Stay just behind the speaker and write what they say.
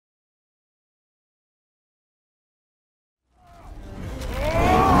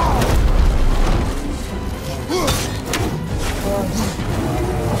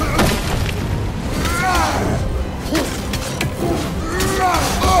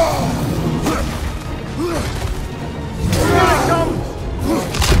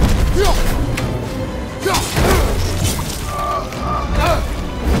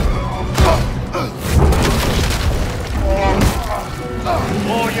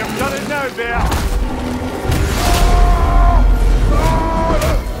You've done it now, Bear.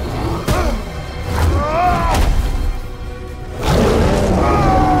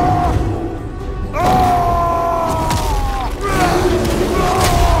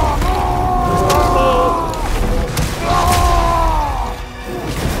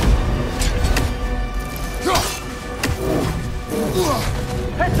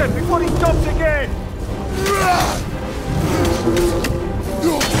 Hit him before he jumps again!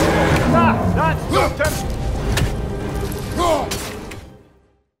 That's stopped him!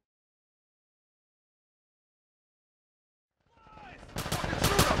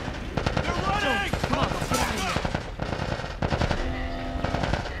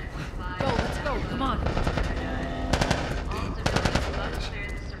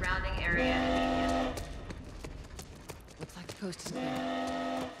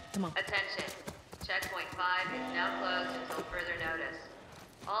 Attention. Checkpoint 5 is now closed until further notice.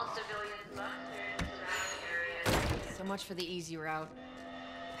 All civilians must clear the surrounding area. So much for the easy route.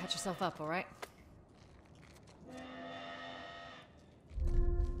 Patch yourself up, all right?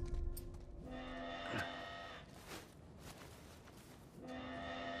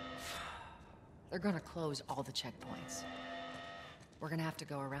 They're gonna close all the checkpoints. We're gonna have to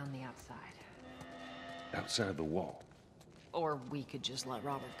go around the outside. Outside the wall. Or we could just let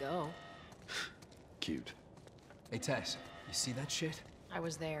Robert go. Cute. Hey, Tess, you see that shit? I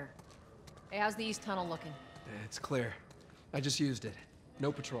was there. Hey, how's the east tunnel looking? It's clear. I just used it.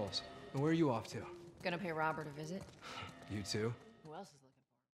 No patrols. And where are you off to? Gonna pay Robert a visit? You too? Who else is looking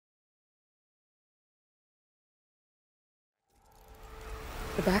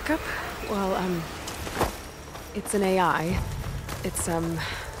for? The backup? Well, it's an AI. It's hard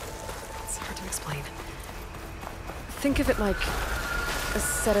to explain. Think of it like a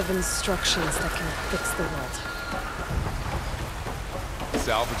set of instructions that can fix the world.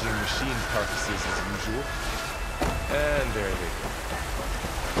 Salvaging machine carcasses as usual. And there they go.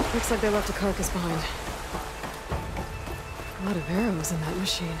 Looks like they left a carcass behind. A lot of arrows in that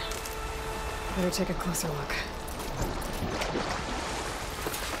machine. Better take a closer look.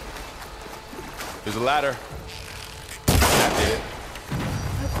 There's a ladder. That did it.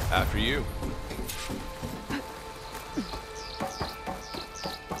 After you.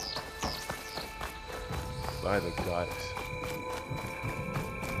 By the goddess.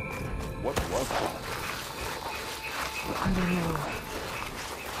 What was that? I don't know.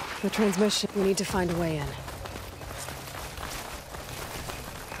 The transmission, we need to find a way in.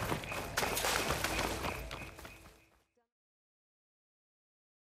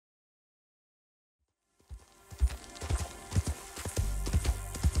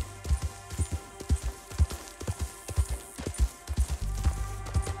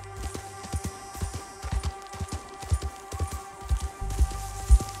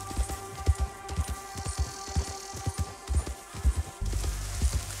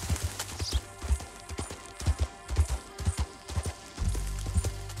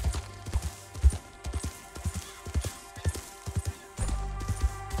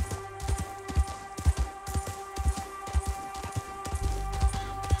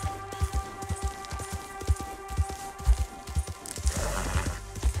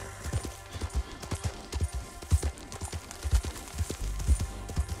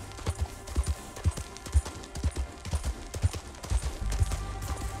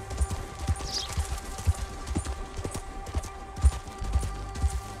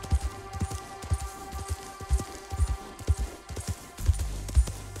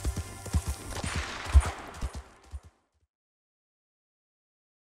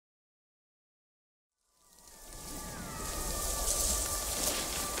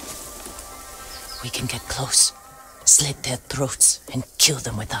 We can get close, slit their throats, and kill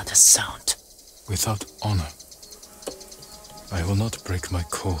them without a sound. Without honor, I will not break my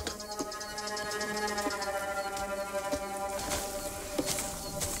code.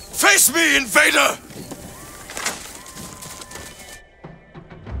 Face me, invader!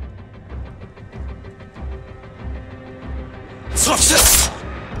 Success!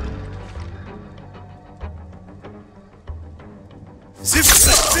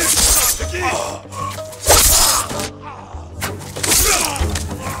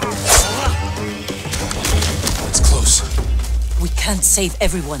 It's close. We can't save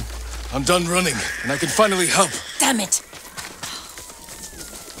everyone. I'm done running, and I can finally help. Damn it!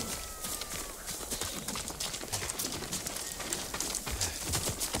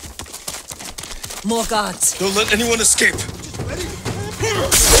 More guards. Don't let anyone escape.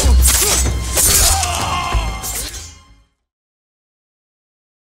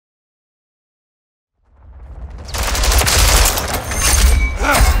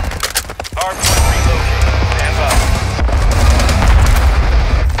 Hardpoint relocated. Stand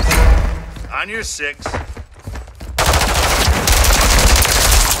by. On your 6.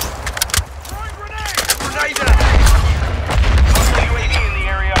 Throwing grenade! Grenade! UAV in the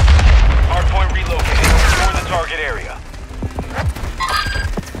area. Hardpoint relocated. Secure the target area.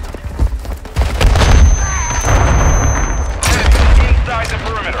 Enemy inside the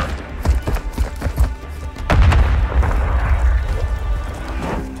perimeter.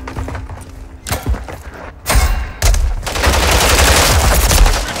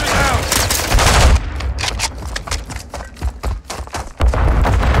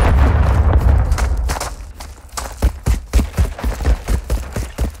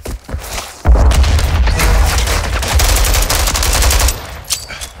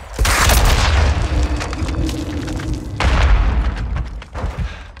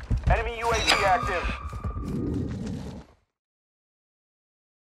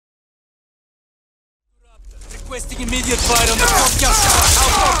 Requesting immediate fire on the Comcast tower.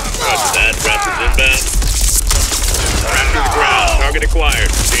 Roger that. Raptors inbound. Raptors ground. Target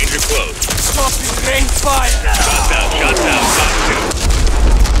acquired. Danger close. Copy. Rain fire. Shots out. Shots out. Top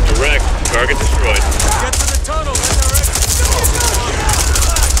 2. Direct. Target destroyed. Get to the tunnel. Then direct.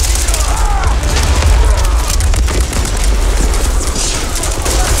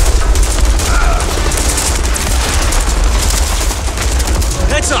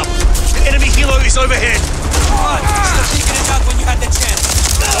 Heads up! The enemy helo is overhead! Come on, you should have taken it out when you had the chance.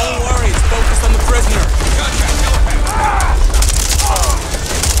 Don't worry, it's focused on the prisoner.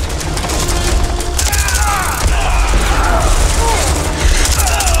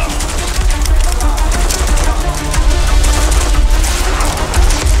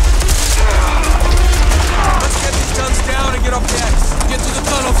 Let's get these guns down and get off decks. Get to the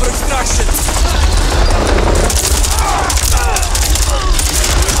tunnel for extraction.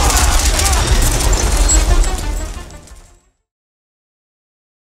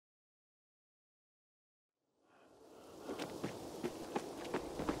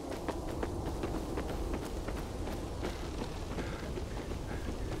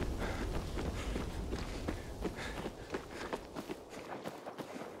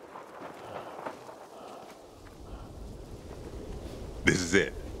 This is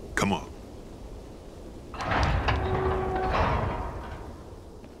it. Come on.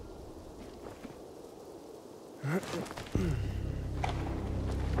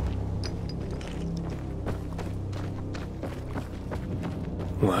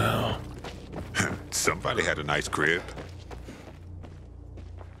 Wow. Somebody had a nice crib.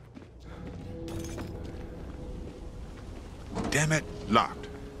 Damn it, locked.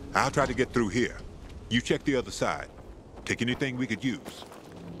 I'll try to get through here. You check the other side. Take anything we could use.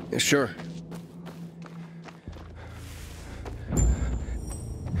 Yeah, sure.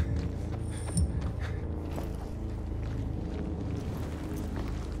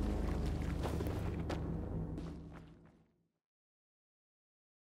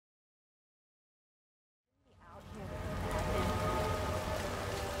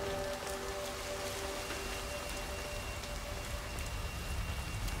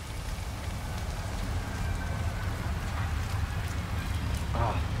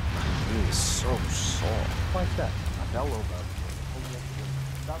 So soft. What's that? I fell over.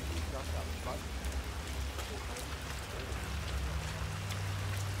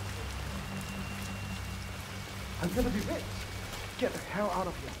 I'm gonna be rich. Get the hell out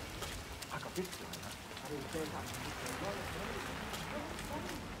of here. I got this guy.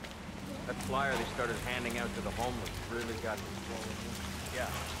 That flyer they started handing out to the homeless really got me going. Yeah.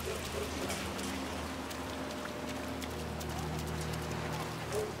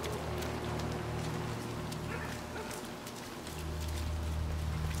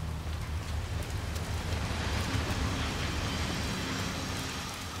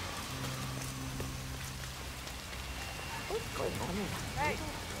 Hey!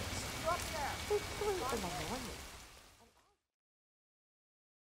 You up there? It's 3 in the morning.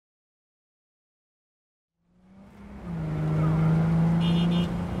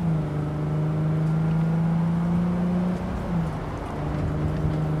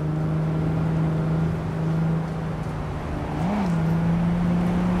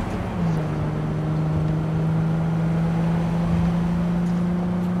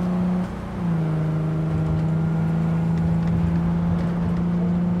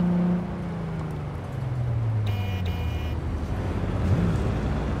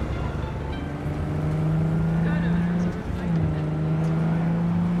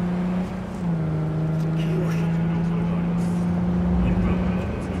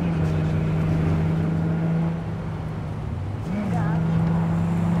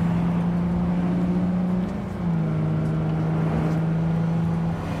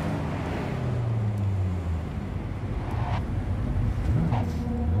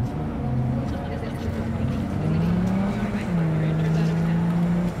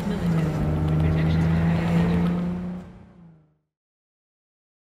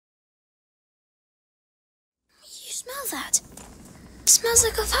 that? Smells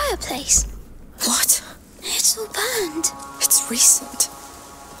like a fireplace. What? It's all burned. It's recent.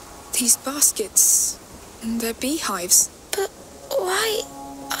 These baskets, they're beehives. But why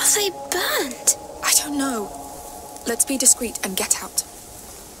are they burned? I don't know. Let's be discreet and get out.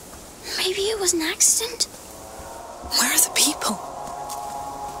 Maybe it was an accident? Where are the people?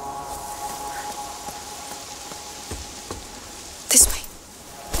 This way.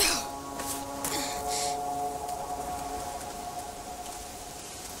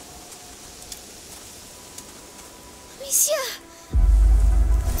 Monsieur!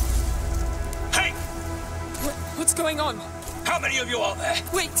 Hey! What's going on? How many of you are there?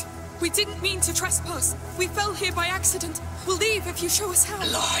 Wait! We didn't mean to trespass. We fell here by accident. We'll leave if you show us how.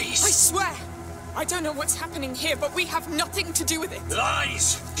 Lies! I swear! I don't know what's happening here, but we have nothing to do with it.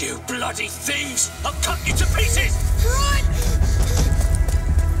 Lies! You bloody thieves! I'll cut you to pieces! Run!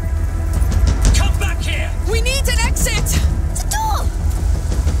 Come back here! We need an exit! The door!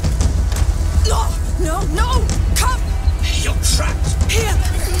 No! No! No! Come! You're trapped! Here!